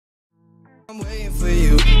I'm waiting for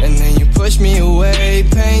you, and then you push me away.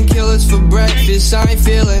 Painkillers for breakfast, I ain't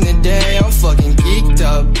feeling it today. I'm fucking geeked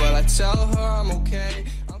up, but I tell her I'm okay.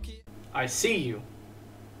 I see you.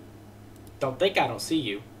 Don't think I don't see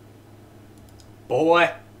you.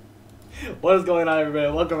 Boy. What is going on,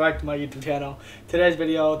 everybody? Welcome back to my YouTube channel. Today's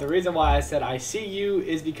video, the reason why I said I see you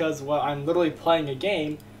is because, well, I'm literally playing a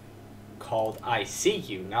game called I See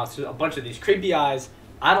You. Now, it's a bunch of these creepy eyes.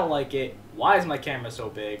 I don't like it. Why is my camera so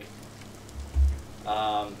big?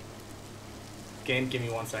 Game, give me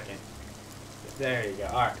 1 second. There you go.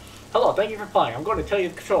 Alright. Hello, thank you for playing. I'm going to tell you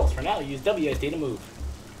the controls. For now, use WSD to move.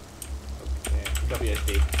 Okay,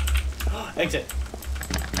 WSD. Exit.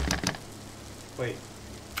 Wait.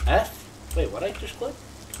 F? Wait, what I just clicked?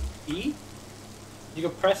 E? You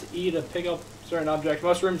can press E to pick up certain objects.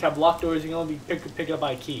 Most rooms have locked doors. You can only pick it up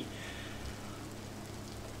by a key.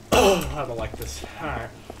 I don't like this. Alright.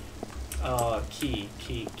 Key.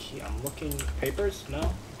 I'm looking. Papers? No?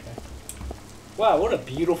 Okay. Wow, what a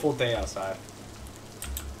beautiful day outside.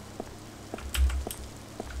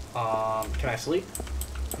 Can I sleep?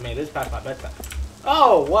 I mean, it is past my bedtime.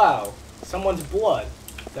 Oh, wow. Someone's blood.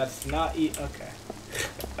 That's not okay.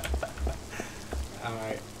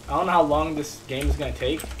 Alright. I don't know how long this game is going to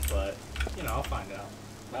take, but, you know, I'll find out.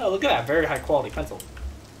 Oh, look at that. Very high quality pencil.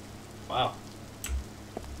 Wow.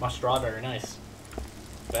 Must draw very nice.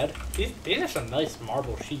 Bed. These are some nice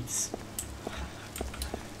marble sheets.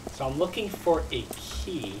 So I'm looking for a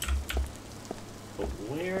key. But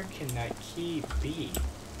where can that key be?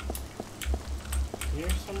 Here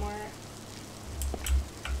somewhere?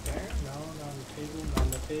 There? No, not on the table, not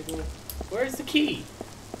on the table. Where's the key?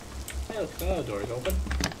 Hey, look, another door is open.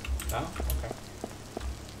 No? Okay.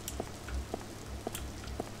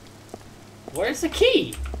 Where's the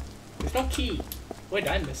key? There's no key. Wait,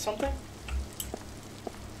 did I miss something?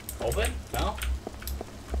 Open? No?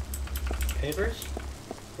 Papers?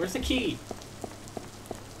 Where's the key?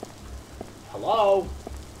 Hello?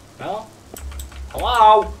 No?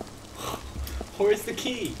 Hello? Where's the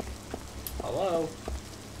key? Hello?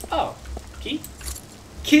 Oh. Key?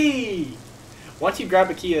 Key! Once you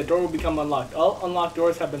grab a key, the door will become unlocked. All unlocked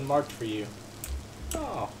doors have been marked for you.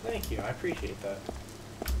 Oh, thank you. I appreciate that.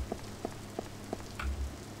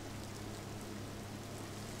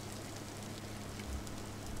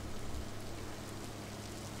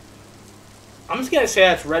 I'm just gonna say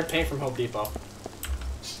that's red paint from Home Depot.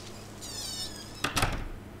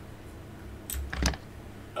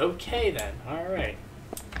 Okay then, alright.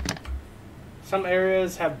 Some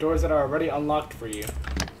areas have doors that are already unlocked for you.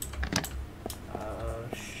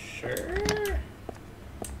 Sure.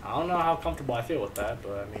 I don't know how comfortable I feel with that,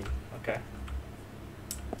 but I mean, okay.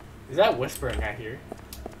 Is that whispering I hear?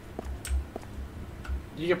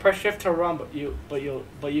 You can press shift to run, but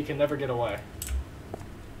you can never get away.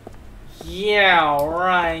 Yeah,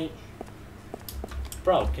 right.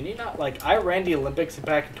 Bro, can you not, like, I ran the Olympics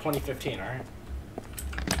back in 2015, alright?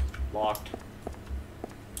 Locked.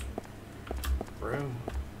 Room.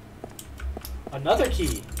 Another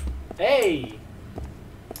key. Hey!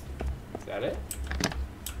 Is that it?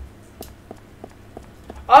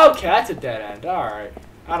 Okay, that's a dead end. Alright.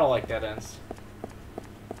 I don't like dead ends.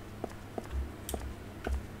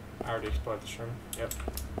 I already explored this room. Yep.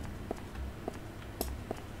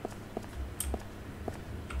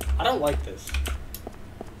 I don't like this.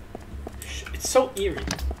 It's so eerie.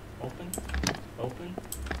 Open. Open.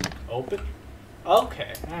 Open.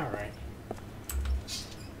 Okay, alright.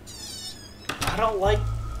 I don't like...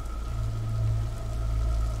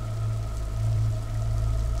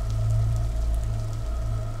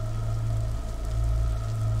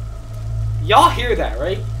 Y'all hear that,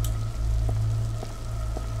 right?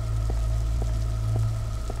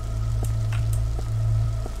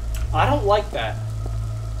 I don't like that.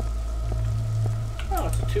 Oh,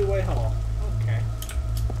 it's a two-way hall. Okay.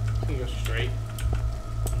 You can go straight.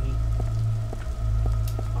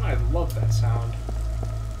 Oh, I love that sound.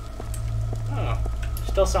 Oh,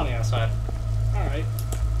 still sunny outside. Alright.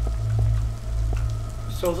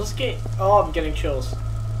 So this game... Oh, I'm getting chills.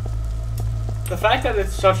 The fact that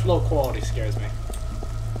it's such low quality scares me.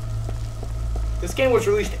 This game was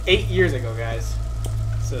released 8 years ago, guys.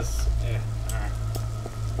 It's just... alright.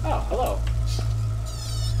 Oh, hello.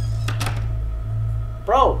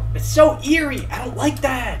 Bro, it's so eerie. I don't like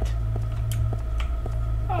that.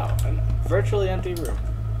 Oh, a virtually empty room.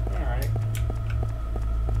 Alright.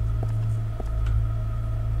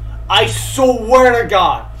 I swear to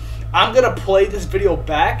God, I'm gonna play this video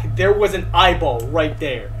back. There was an eyeball right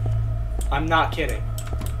there. I'm not kidding.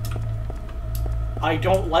 I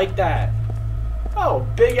don't like that. Oh,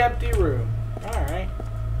 big empty room. Alright.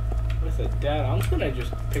 What's Said, Dad, I'm just gonna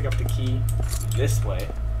just pick up the key this way.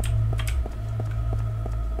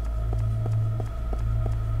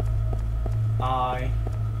 I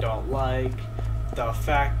don't like the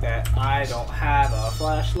fact that I don't have a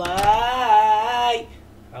flashlight.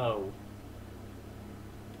 Oh.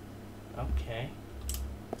 Okay.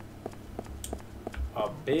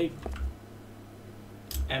 A big,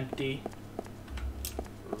 empty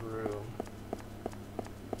room.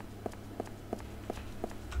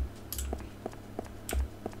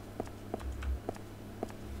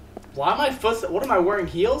 Why am I what am I wearing,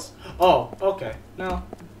 heels? Oh, okay. No.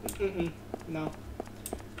 No.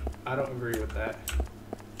 I don't agree with that.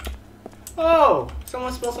 Oh!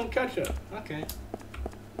 Someone spilled some ketchup. Okay.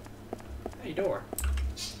 Hey, door.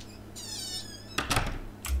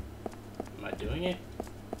 Am I doing it?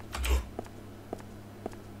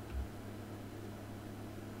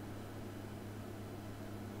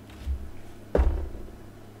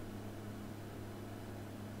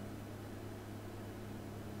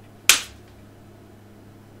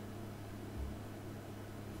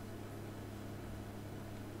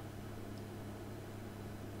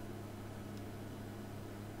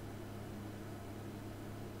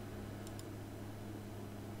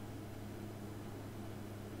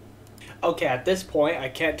 Okay, at this point, I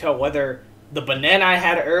can't tell whether the banana I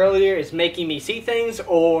had earlier is making me see things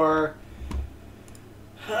or...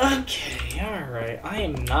 Okay, alright. I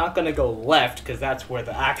am not gonna go left because that's where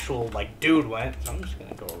the actual, like, dude went. So I'm just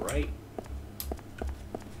gonna go right.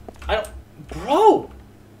 I don't... Bro!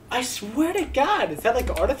 I swear to God! Is that like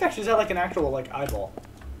an artifact or is that like an actual, like, eyeball?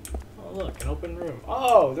 Oh, look, an open room.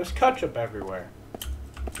 Oh, there's ketchup everywhere.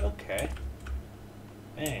 Okay.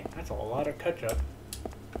 Dang, that's a lot of ketchup.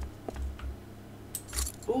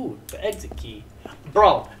 Ooh, the exit key.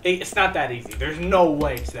 Bro, it's not that easy. There's no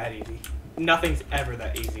way it's that easy. Nothing's ever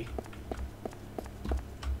that easy.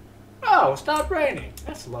 Oh, it stopped raining.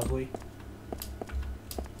 That's lovely.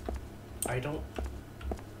 I don't...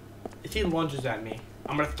 If he lunges at me,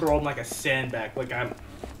 I'm gonna throw him like a sandbag, like I'm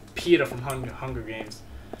Peter from Hunger Games.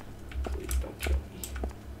 Please don't kill me.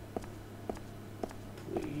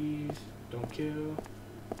 Please don't kill.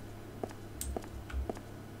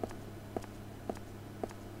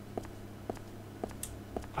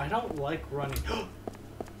 I don't like running.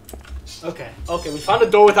 Okay, we found a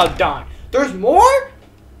door without dying. There's more?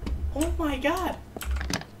 Oh my God.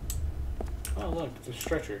 Oh look, it's a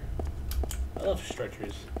stretcher. I love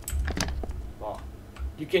stretchers. Well,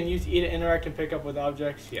 you can use E to interact and pick up with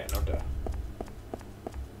objects. Yeah, no duh.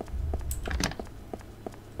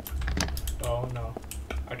 Oh no,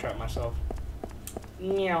 I trapped myself.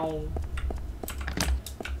 Meow.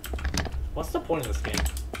 What's the point of this game?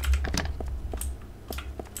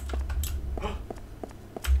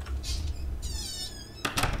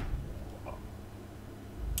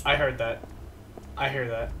 I heard that. I hear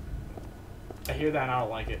that. I hear that and I don't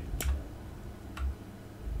like it.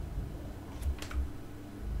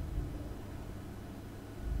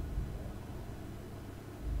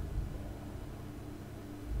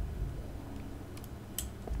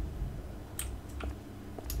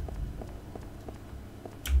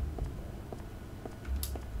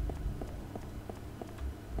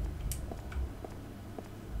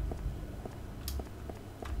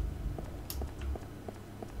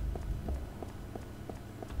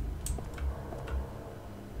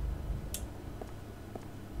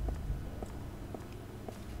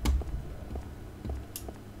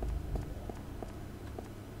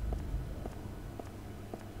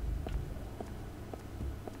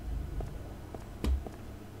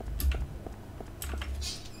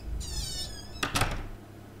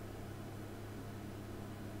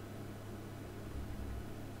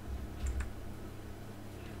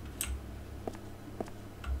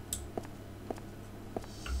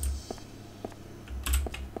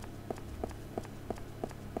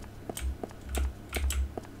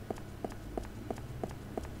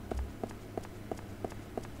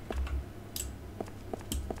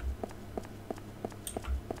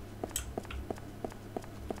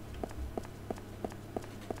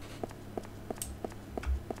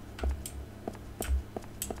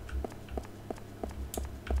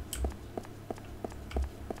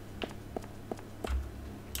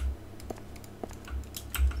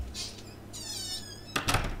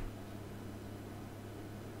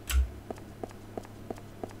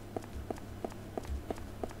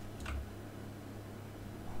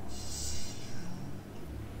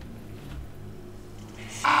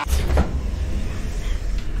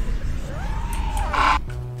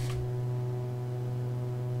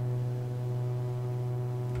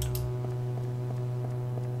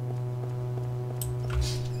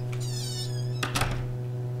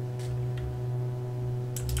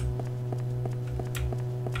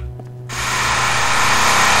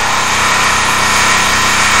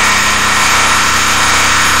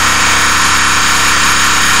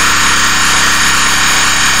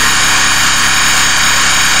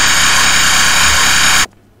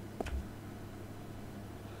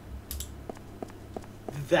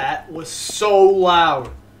 That was so loud.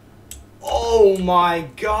 Oh my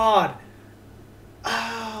god.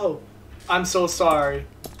 Ow. I'm so sorry.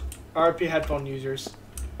 RP headphone users.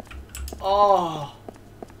 Oh.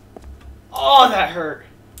 Oh, that hurt.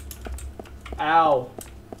 Ow.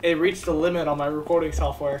 It reached the limit on my recording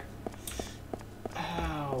software.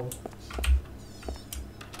 Ow.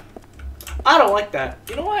 I don't like that.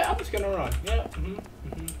 You know what? I'm just gonna run. Yeah.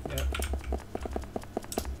 Yeah.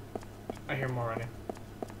 I hear more running.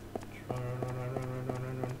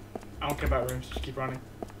 Run. I don't care about rooms. Just keep running.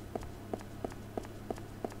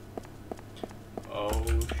 Oh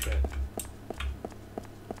shit.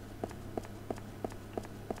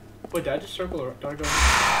 Wait, did I just circle or did I go?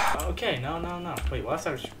 Okay, no. Wait, last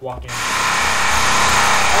I was just walking.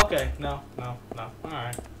 Okay, no.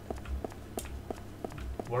 Alright.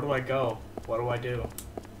 Where do I go? What do I do?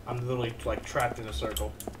 I'm literally like trapped in a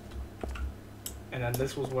circle. And then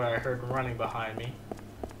this was where I heard running behind me.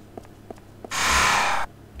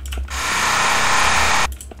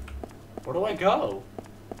 Where do I go?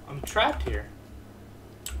 I'm trapped here.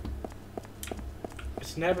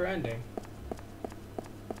 It's never ending.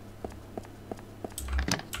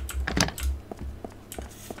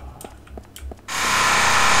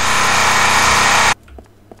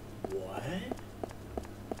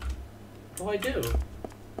 What do I do?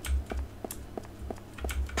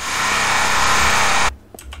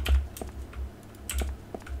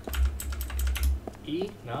 E?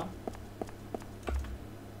 No?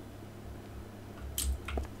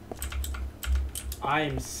 I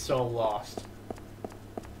am so lost.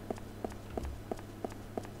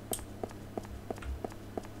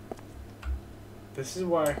 This is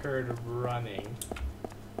where I heard running.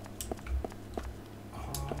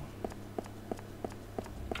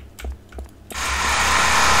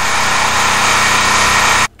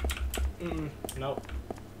 Nope.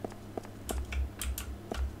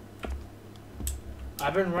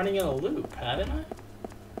 I've been running in a loop, haven't I?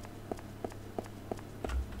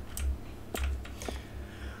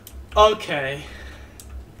 Okay.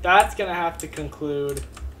 That's gonna have to conclude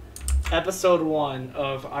episode 1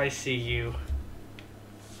 of ICU.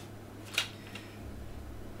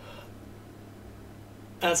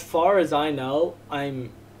 As far as I know, I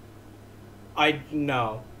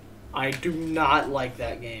do not like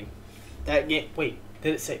that game. That game, wait,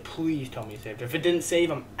 did it say, please tell me it saved. If it didn't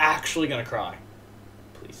save, I'm actually gonna cry.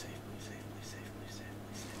 Please save, please save, please save, please save,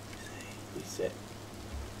 please save, please save,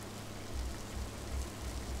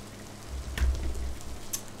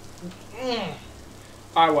 please save.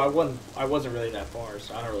 Alright, well, I wasn't really that far,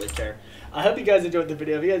 so I don't really care. I hope you guys enjoyed the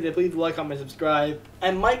video. If you guys did, please like, comment, subscribe.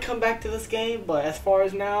 I might come back to this game, but as far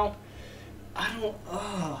as now, I don't,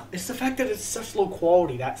 it's the fact that it's such low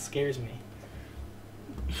quality that scares me.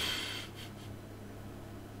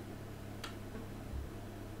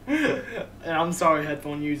 And I'm sorry,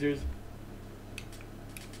 headphone users.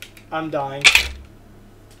 I'm dying.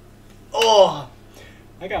 Oh,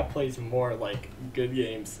 I gotta play some more, like, good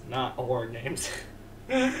games, not horror games.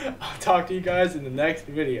 I'll talk to you guys in the next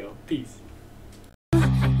video. Peace.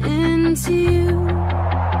 Into you.